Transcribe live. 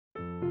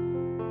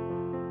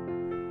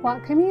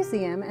Whatcom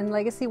Museum and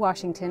Legacy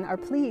Washington are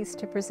pleased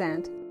to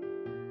present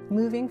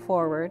Moving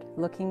Forward,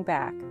 Looking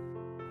Back,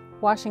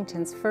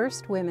 Washington's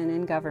First Women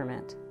in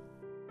Government.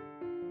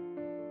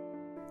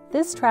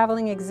 This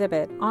traveling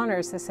exhibit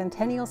honors the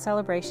centennial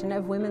celebration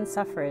of women's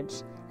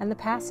suffrage and the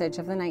passage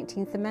of the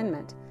 19th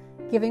Amendment,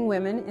 giving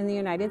women in the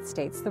United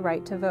States the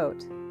right to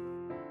vote.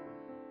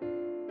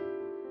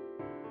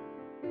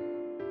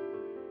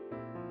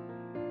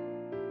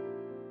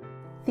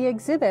 The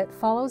exhibit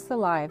follows the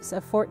lives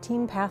of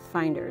 14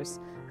 pathfinders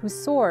who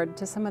soared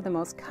to some of the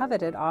most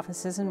coveted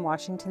offices in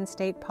Washington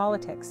state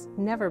politics,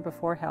 never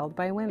before held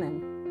by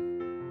women.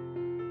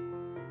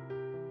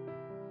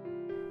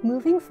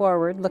 Moving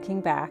Forward, Looking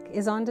Back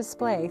is on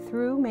display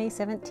through May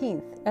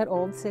 17th at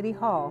Old City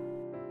Hall.